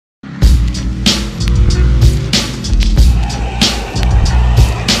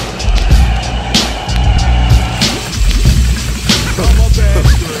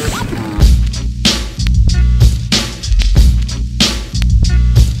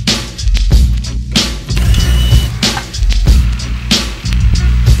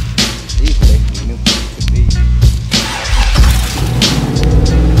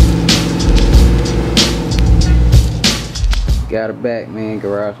it back, man.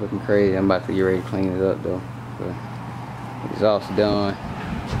 Garage looking crazy. I'm about to get ready to clean it up though. So, exhaust done.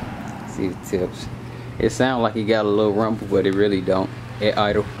 See the tips. It sounds like it got a little rumble, but it really don't. At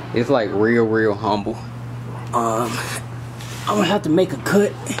idle. It's like real humble. I'm gonna have to make a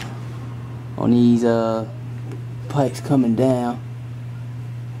cut on these pipes coming down,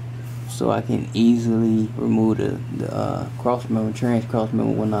 so I can easily remove the cross member, trans cross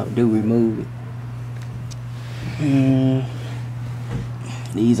member when I do remove it.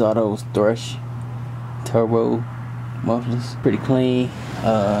 These are those Thrush Turbo mufflers, pretty clean.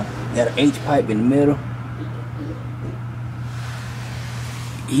 Got an H pipe in the middle.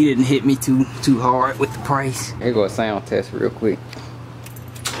 He didn't hit me too hard with the price. Here go a sound test real quick.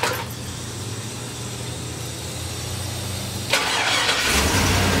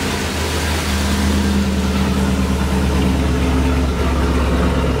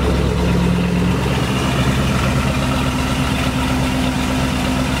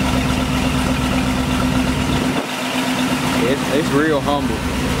 It's real humble.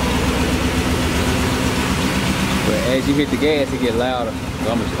 But as you hit the gas, it gets louder.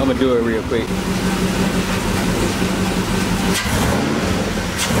 So I'm gonna do it real quick.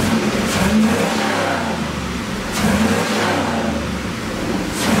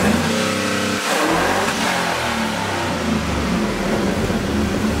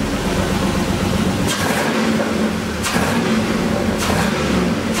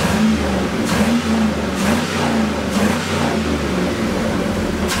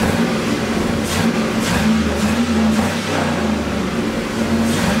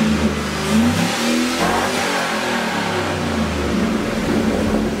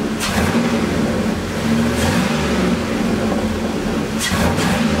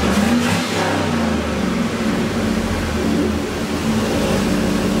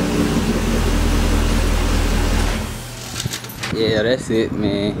 Yeah, that's it,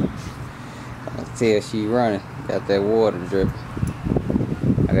 man. I can tell she running. Got that water dripping.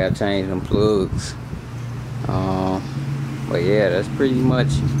 I gotta change them plugs. But yeah, that's pretty much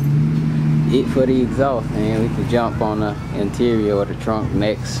it for the exhaust, man. We can jump on the interior or the trunk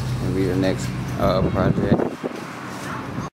next. It'll be the next project.